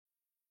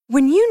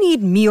When you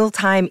need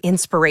mealtime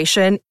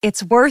inspiration,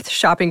 it's worth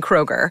shopping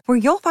Kroger, where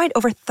you'll find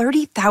over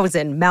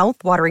 30,000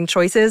 mouth-watering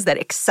choices that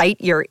excite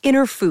your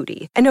inner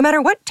foodie. And no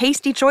matter what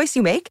tasty choice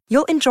you make,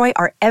 you'll enjoy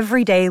our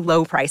everyday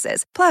low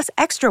prices, plus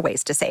extra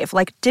ways to save,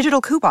 like digital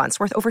coupons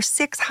worth over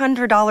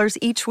 $600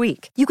 each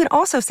week. You can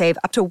also save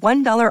up to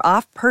 $1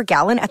 off per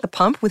gallon at the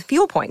pump with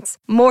fuel points.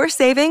 More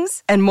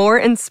savings and more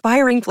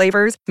inspiring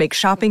flavors make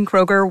shopping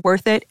Kroger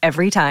worth it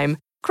every time.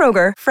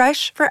 Kroger,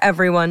 fresh for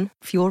everyone.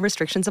 Fuel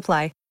restrictions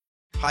apply.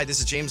 Hi, this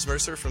is James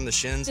Mercer from The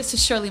Shins. This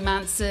is Shirley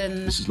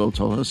Manson. This is Lo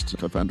Tolhurst,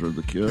 co-founder of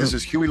The Cure. This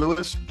is Huey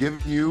Lewis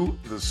giving you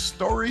the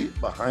story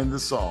behind the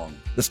song.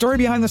 The Story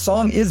Behind the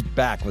Song is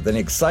back with an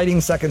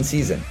exciting second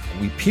season.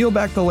 We peel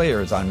back the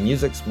layers on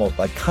music's most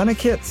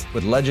iconic hits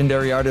with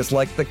legendary artists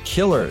like The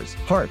Killers,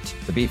 Heart,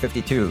 the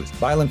B-52s,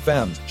 Violent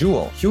Femmes,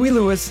 Jewel, Huey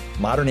Lewis,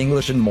 Modern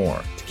English, and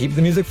more. To keep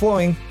the music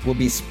flowing, we'll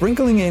be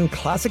sprinkling in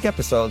classic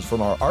episodes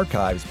from our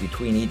archives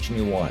between each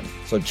new one.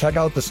 So check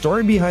out The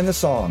Story Behind the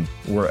Song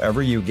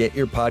wherever you get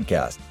your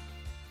podcast.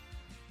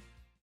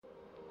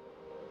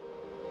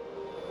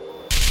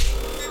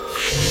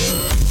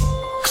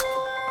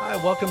 Hi,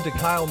 welcome to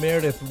Kyle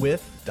Meredith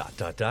with ...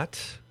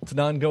 It's an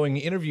ongoing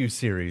interview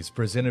series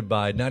presented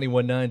by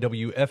 91.9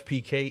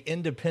 WFPK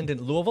Independent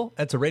Louisville.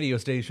 That's a radio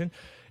station.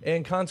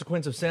 And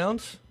Consequence of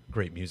Sound,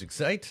 great music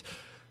site.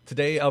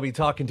 Today I'll be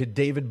talking to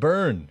David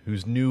Byrne,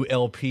 whose new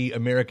LP,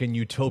 American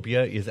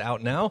Utopia, is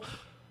out now.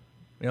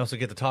 We also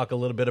get to talk a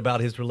little bit about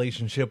his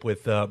relationship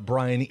with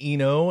Brian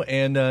Eno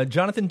and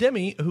Jonathan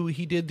Demme, who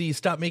he did the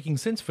Stop Making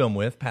Sense film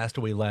with, passed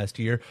away last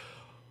year.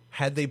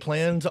 Had they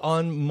planned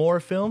on more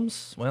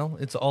films? Well,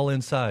 it's all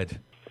inside.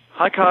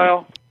 Hi,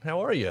 Kyle.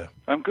 How are you?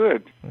 I'm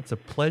good. It's a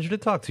pleasure to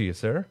talk to you,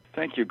 sir.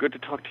 Thank you. Good to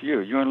talk to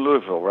you. You're in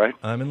Louisville, right?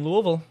 I'm in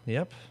Louisville,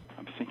 yep.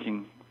 I'm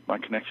thinking my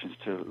connections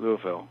to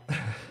Louisville.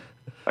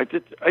 I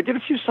did a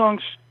few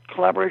songs,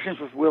 collaborations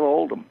with Will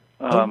Oldham.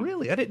 Oh,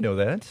 really? I didn't know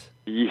that.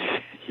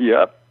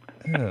 Yep.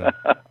 Yeah.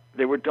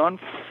 They were done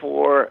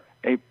for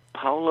a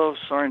Paolo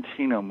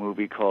Sorrentino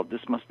movie called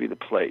This Must Be the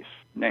Place,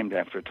 named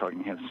after a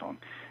Talking Heads song.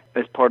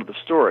 As part of the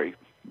story,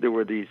 there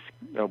were these,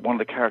 one of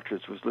the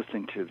characters was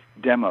listening to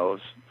demos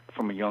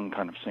from a young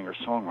kind of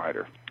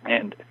singer-songwriter.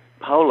 And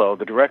Paolo,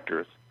 the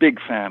director, is a big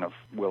fan of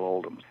Will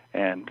Oldham.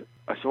 And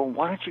I said, well,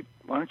 why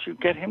don't you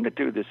get him to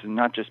do this and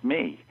not just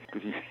me?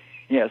 Because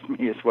he asked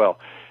me as well.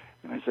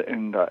 And I said,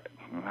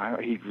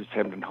 he was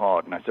hemmed and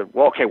hawed. And I said,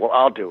 well, okay, well,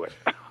 I'll do it.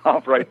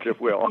 I'll write to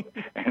Will.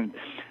 And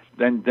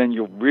then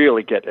you'll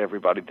really get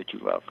everybody that you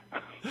love.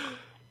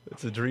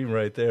 It's a dream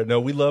right there.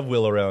 No, we love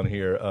Will around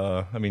here.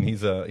 I mean,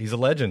 he's a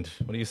legend.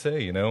 What do you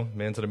say? You know,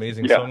 man's an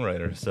amazing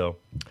songwriter. So,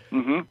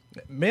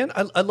 man,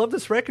 I love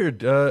this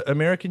record,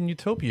 American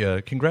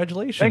Utopia.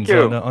 Congratulations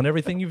on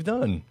everything you've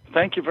done.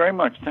 Thank you very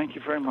much. Thank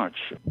you very much.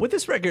 With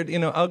this record, you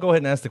know, I'll go ahead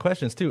and ask the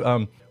questions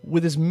too.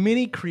 With as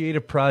many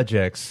creative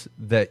projects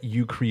that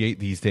you create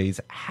these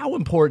days, how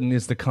important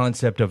is the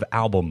concept of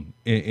album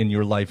in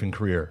your life and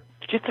career?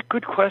 It's a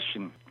good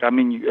question. I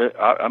mean,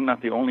 I'm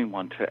not the only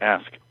one to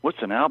ask, what's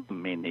an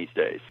album mean these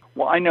days?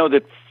 Well, I know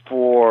that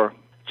for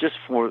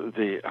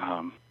the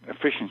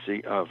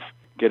efficiency of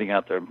getting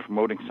out there and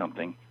promoting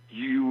something,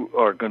 you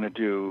are going to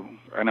do,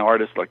 an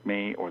artist like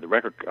me or a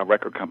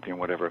record company or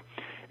whatever,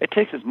 it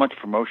takes as much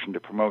promotion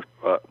to promote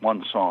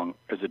one song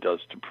as it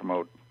does to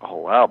promote a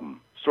whole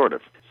album, sort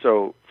of.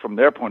 So from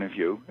their point of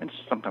view, and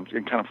sometimes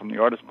and kind of from the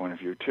artist's point of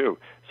view too,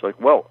 it's like,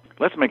 well,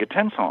 let's make it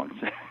 10 songs.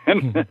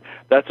 And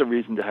that's a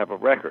reason to have a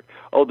record.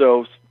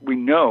 Although we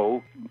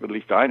know, at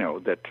least I know,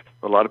 that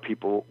a lot of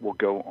people will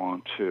go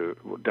on to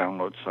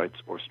download sites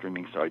or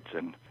streaming sites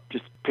and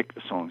just pick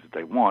the songs that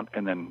they want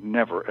and then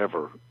never,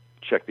 ever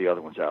check the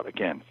other ones out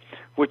again,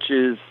 which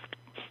is,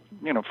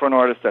 you know, for an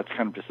artist, that's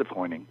kind of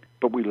disappointing,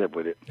 but we live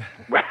with it.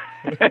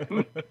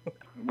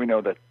 We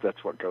know that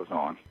that's what goes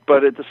on.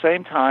 But at the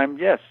same time,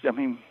 yes, I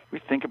mean, we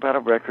think about a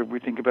record, we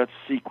think about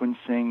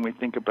sequencing, we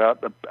think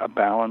about a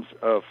balance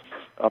of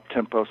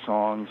up-tempo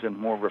songs and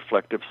more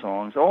reflective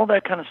songs, all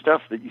that kind of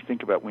stuff that you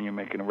think about when you're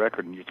making a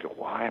record, and you go,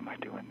 why am I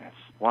doing this?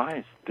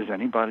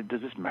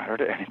 Does this matter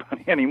to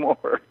anybody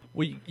anymore?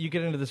 Well, you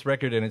get into this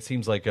record, and it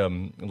seems like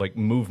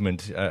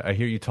movement. I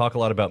hear you talk a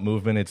lot about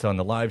movement. It's on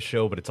the live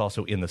show, but it's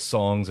also in the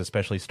songs,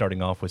 especially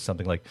starting off with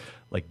something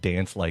like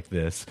Dance Like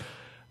This.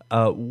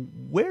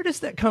 Where does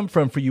that come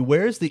from for you?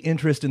 Where is the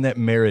interest in that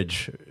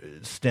marriage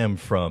stem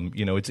from?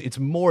 You know, it's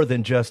more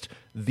than just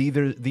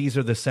these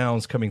are the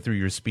sounds coming through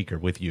your speaker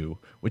with you,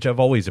 which I've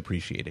always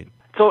appreciated.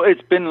 So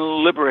it's been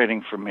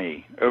liberating for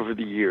me over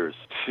the years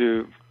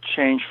to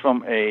change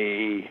from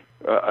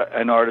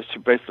an artist who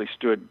basically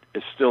stood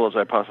as still as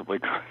I possibly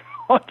could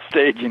on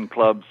stage in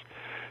clubs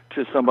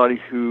to somebody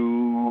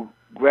who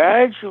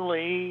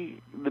gradually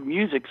the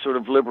music sort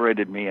of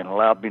liberated me and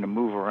allowed me to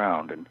move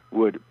around and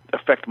would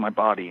affect my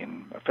body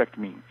and affect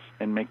me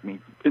and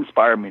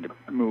inspire me to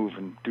move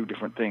and do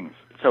different things.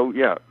 So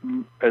yeah,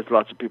 as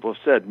lots of people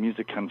have said,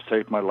 music kind of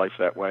saved my life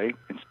that way,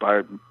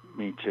 inspired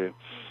me to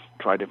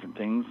try different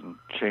things and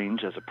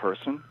change as a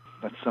person.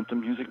 that's something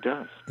music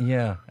does.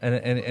 Yeah, and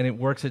it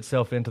works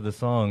itself into the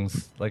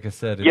songs. Like I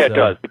said, Yeah, it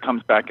does. It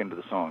comes back into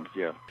the songs.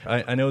 Yeah.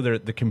 I know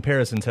the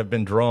comparisons have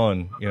been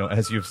drawn,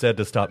 as you've said,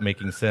 to stop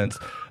making sense.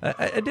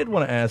 I did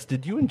want to ask,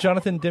 did you and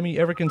Jonathan Demme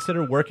ever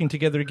consider working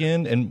together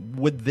again? And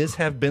would this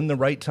have been the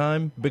right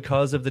time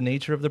because of the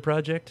nature of the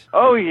project?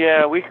 Oh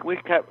yeah, we've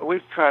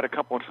tried a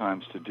couple of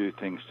times to do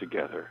things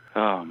together.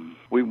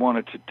 We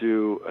wanted to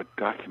do a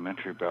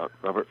documentary about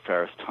Robert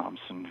Farris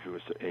Thompson, who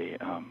was a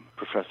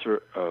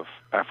professor of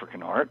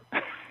African art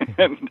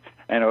and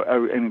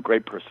a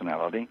great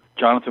personality.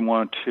 Jonathan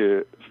wanted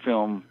to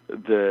film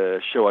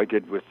the show I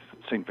did with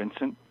St.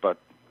 Vincent, but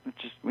it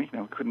just we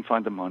couldn't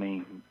find the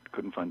money,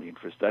 couldn't find the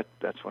interest.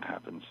 That's what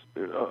happens.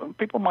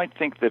 People might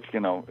think that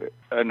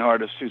an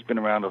artist who's been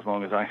around as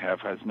long as I have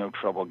has no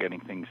trouble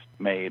getting things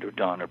made or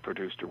done or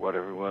produced or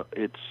whatever. Well,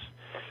 it's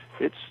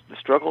the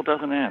struggle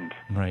doesn't end.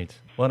 Right.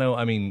 Well, no,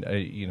 I mean,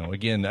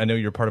 again, I know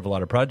you're part of a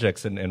lot of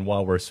projects, and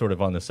while we're sort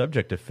of on the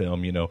subject of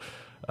film,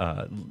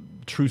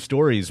 True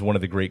Story is one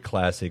of the great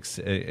classics,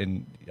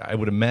 and I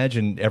would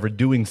imagine ever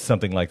doing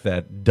something like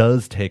that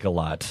does take a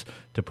lot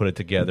to put it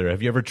together.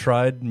 Have you ever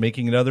tried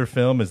making another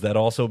film? Has that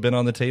also been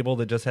on the table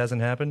that just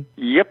hasn't happened?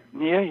 Yep.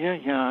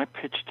 Yeah. I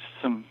pitched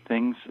some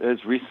things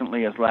as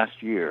recently as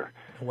last year.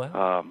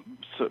 Wow.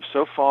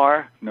 So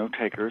far, no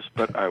takers,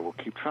 but I will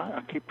keep trying.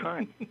 I'll keep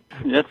trying.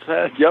 Yep.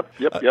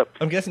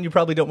 I'm guessing you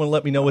probably don't want to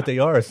let me know what they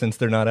are since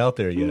they're not out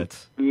there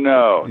yet.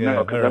 No.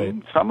 Yeah, Because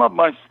right. some of them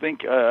I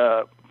think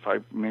if I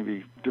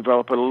maybe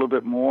develop it a little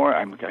bit more,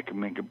 I can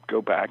make it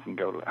go back and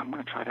go, I'm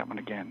going to try that one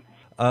again.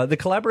 The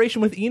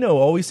collaboration with Eno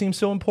always seems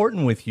so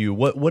important with you.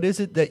 What is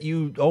it that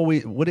you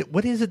always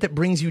what is it that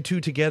brings you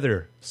two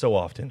together so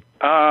often?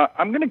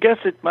 I'm going to guess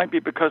it might be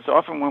because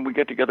often when we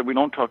get together, we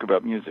don't talk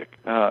about music.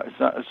 It's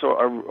not, so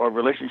our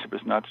relationship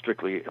is not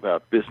strictly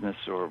about business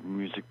or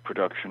music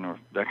production or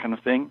that kind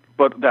of thing,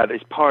 but that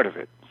is part of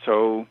it.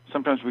 So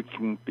sometimes we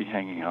can be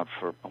hanging out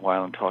for a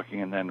while and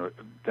talking, and then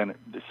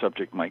the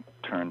subject might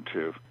turn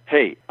to,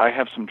 hey, I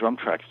have some drum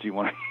tracks. Do you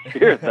want to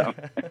hear them?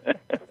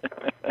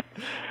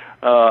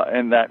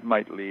 And that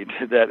might lead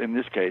to that, in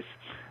this case,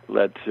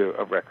 led to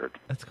a record.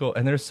 That's cool.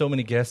 And there's so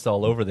many guests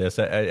all over this.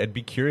 I'd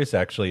be curious,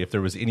 actually, if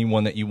there was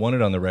anyone that you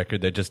wanted on the record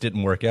that just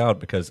didn't work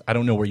out, because I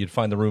don't know where you'd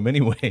find the room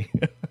anyway.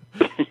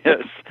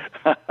 Yes.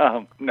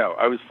 No,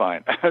 I was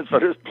fine. So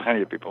there's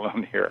plenty of people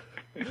on here.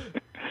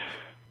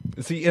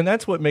 See, and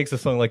that's what makes a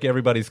song like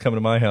Everybody's Coming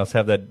to My House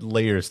have that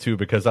layers, too,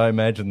 because I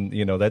imagine,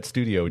 that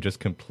studio just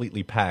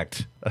completely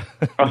packed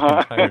the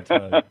entire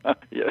time.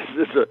 Yes,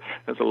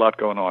 there's a lot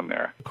going on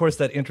there. Of course,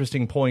 that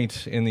interesting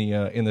point in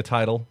the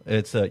title,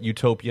 it's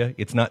utopia.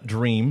 It's not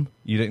dream.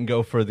 You didn't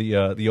go for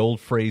the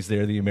old phrase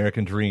there, the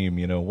American dream.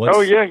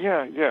 Oh,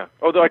 yeah.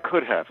 Although I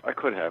could have,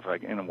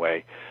 like, in a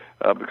way,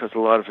 because a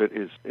lot of it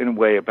is, in a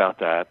way, about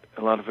that.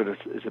 A lot of it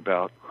is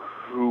about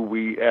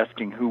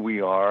asking who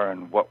we are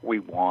and what we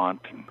want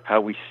and how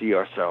we see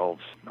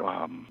ourselves,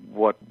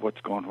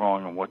 what's going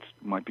wrong and what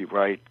might be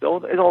right,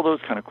 all those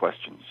kind of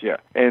questions, yeah.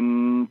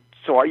 And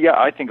so,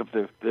 I think of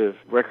the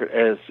record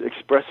as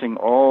expressing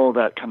all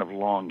that kind of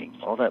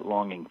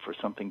longing for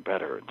something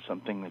better and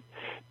something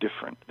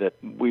different that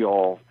we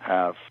all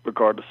have,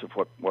 regardless of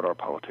what our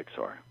politics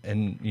are.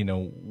 And,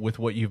 with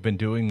what you've been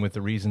doing with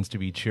the Reasons to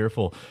Be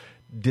Cheerful,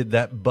 did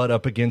that butt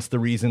up against the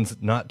reasons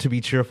not to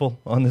be cheerful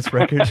on this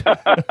record?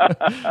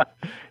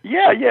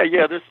 Yeah.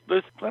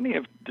 There's plenty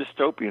of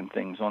dystopian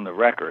things on the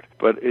record,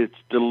 but it's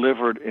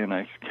delivered in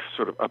a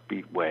sort of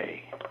upbeat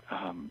way.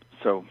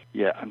 So,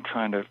 I'm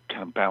trying to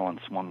kind of balance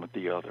one with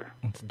the other.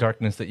 It's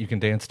darkness that you can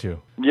dance to.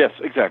 Yes,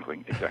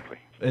 exactly.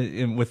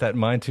 And with that in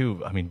mind,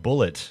 too, I mean,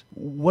 Bullet,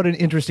 what an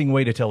interesting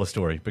way to tell a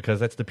story,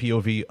 because that's the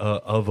POV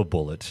of a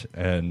bullet.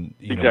 And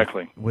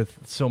exactly. With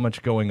so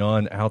much going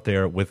on out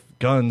there with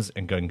guns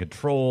and gun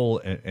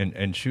control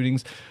and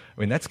shootings, I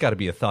mean, that's got to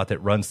be a thought that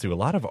runs through a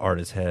lot of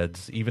artists'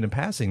 heads, even in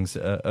passings,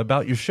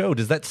 about your show.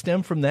 Does that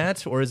stem from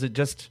that, or is it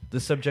just the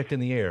subject in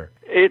the air?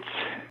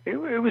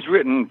 It was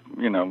written,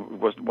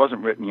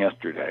 wasn't written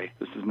yesterday.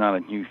 This is not a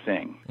new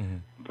thing. Mm-hmm.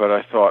 But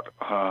I thought,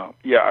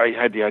 I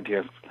had the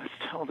idea, let's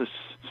tell this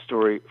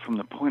story from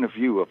the point of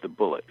view of the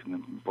bullet, and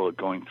the bullet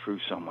going through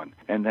someone.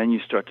 And then you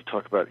start to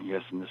talk about,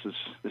 yes, and this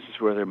is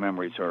where their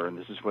memories are, and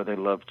this is where they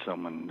loved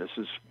someone, this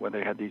is where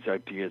they had these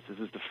ideas, this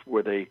is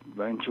where they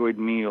enjoyed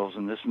meals,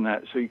 and this and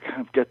that. So you kind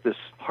of get this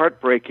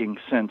heartbreaking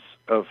sense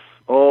of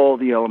all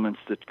the elements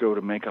that go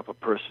to make up a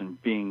person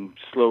being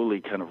slowly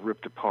kind of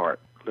ripped apart,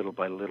 little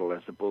by little,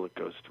 as the bullet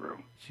goes through.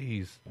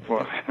 Jeez.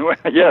 Well,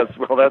 yes.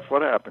 Well, that's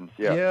what happens.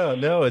 Yeah. Yeah.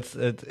 No.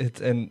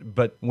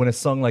 But when a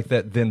song like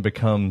that then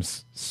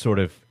becomes sort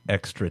of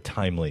extra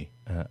timely,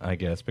 I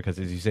guess, because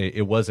as you say,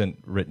 it wasn't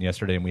written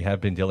yesterday, and we have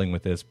been dealing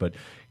with this. But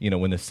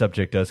when the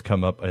subject does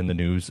come up in the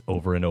news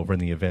over and over,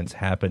 and the events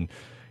happen,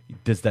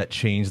 does that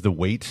change the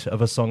weight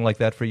of a song like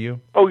that for you?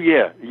 Oh,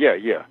 yeah.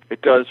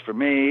 It does for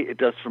me. It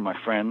does for my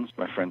friends.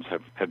 My friends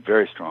have had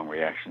very strong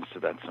reactions to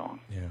that song.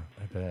 Yeah,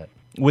 I bet.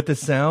 With the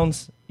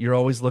sounds, you're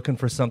always looking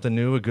for something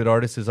new. A good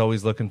artist is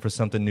always looking for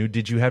something new.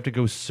 Did you have to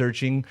go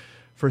searching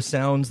for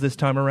sounds this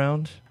time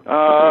around?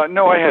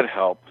 No, I had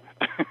help.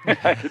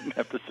 I didn't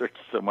have to search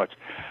so much.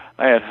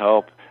 I had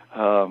help.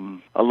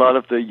 A lot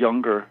of the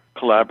younger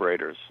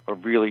collaborators are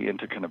really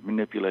into kind of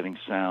manipulating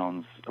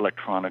sounds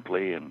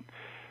electronically and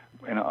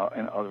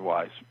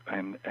otherwise,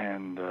 and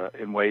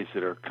in ways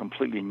that are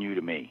completely new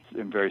to me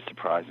and very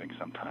surprising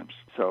sometimes.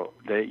 So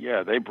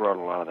they brought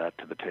a lot of that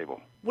to the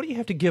table. What do you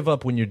have to give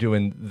up when you're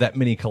doing that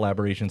many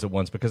collaborations at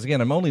once? Because, again,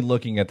 I'm only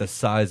looking at the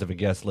size of a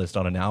guest list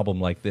on an album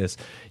like this.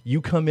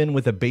 You come in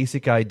with a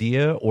basic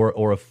idea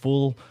or a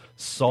full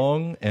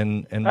song,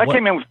 and I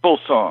came in with full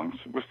songs,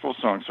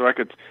 so I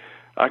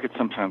could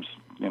sometimes,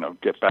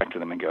 get back to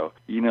them and go,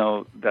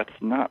 that's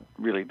not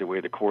really the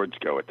way the chords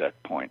go at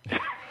that point.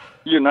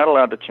 You're not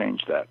allowed to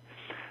change that.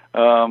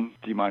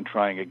 Do you mind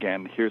trying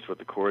again? Here's what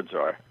the chords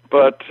are.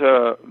 But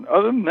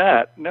other than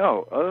that,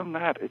 no. Other than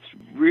that, it's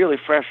really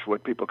fresh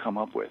what people come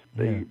up with.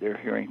 They're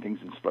hearing things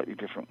in slightly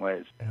different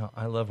ways.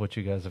 I love what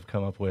you guys have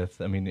come up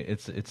with. I mean,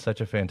 it's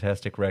such a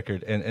fantastic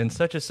record and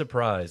such a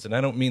surprise. And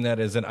I don't mean that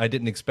as I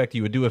didn't expect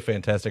you would do a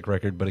fantastic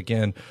record, but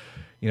again,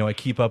 I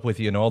keep up with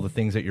you and all the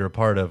things that you're a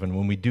part of. And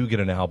when we do get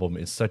an album,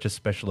 it's such a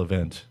special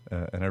event.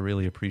 And I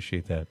really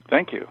appreciate that.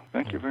 Thank you.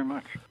 Thank you very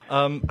much.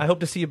 I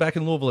hope to see you back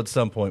in Louisville at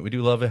some point. We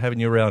do love having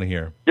you around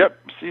here. Yep.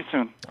 See you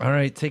soon. All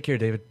right. Take care,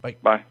 David. Bye.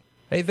 Bye.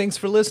 Hey, thanks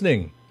for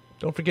listening.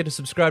 Don't forget to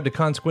subscribe to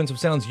Consequence of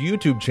Sound's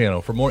YouTube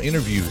channel for more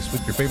interviews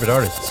with your favorite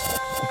artists.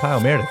 I'm Kyle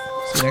Meredith.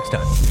 See you next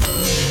time.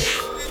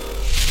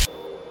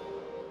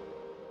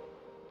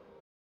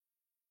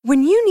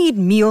 When you need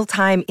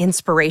mealtime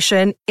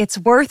inspiration, it's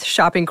worth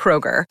shopping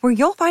Kroger, where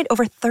you'll find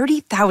over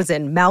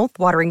 30,000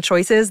 mouth-watering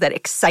choices that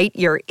excite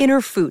your inner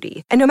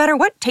foodie. And no matter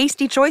what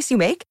tasty choice you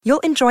make,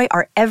 you'll enjoy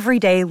our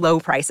everyday low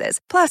prices,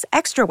 plus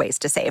extra ways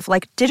to save,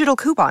 like digital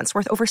coupons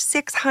worth over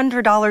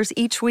 $600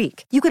 each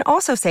week. You can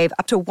also save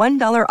up to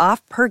 $1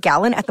 off per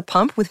gallon at the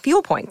pump with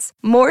fuel points.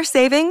 More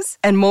savings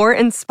and more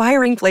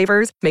inspiring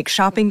flavors make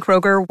shopping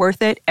Kroger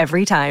worth it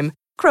every time.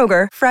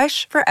 Kroger,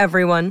 fresh for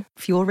everyone.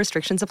 Fuel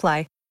restrictions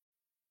apply.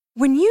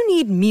 When you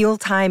need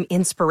mealtime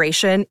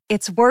inspiration,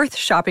 it's worth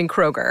shopping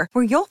Kroger,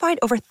 where you'll find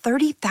over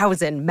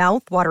 30,000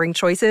 mouth-watering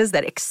choices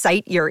that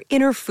excite your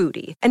inner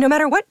foodie. And no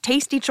matter what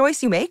tasty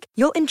choice you make,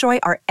 you'll enjoy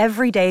our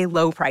everyday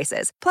low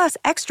prices, plus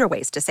extra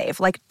ways to save,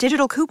 like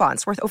digital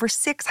coupons worth over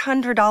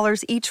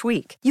 $600 each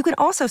week. You can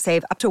also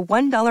save up to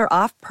 $1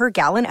 off per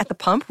gallon at the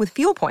pump with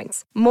fuel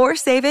points. More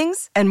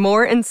savings and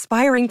more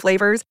inspiring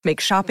flavors make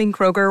shopping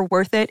Kroger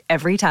worth it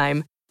every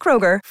time.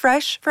 Kroger,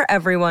 fresh for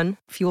everyone.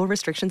 Fuel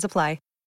restrictions apply.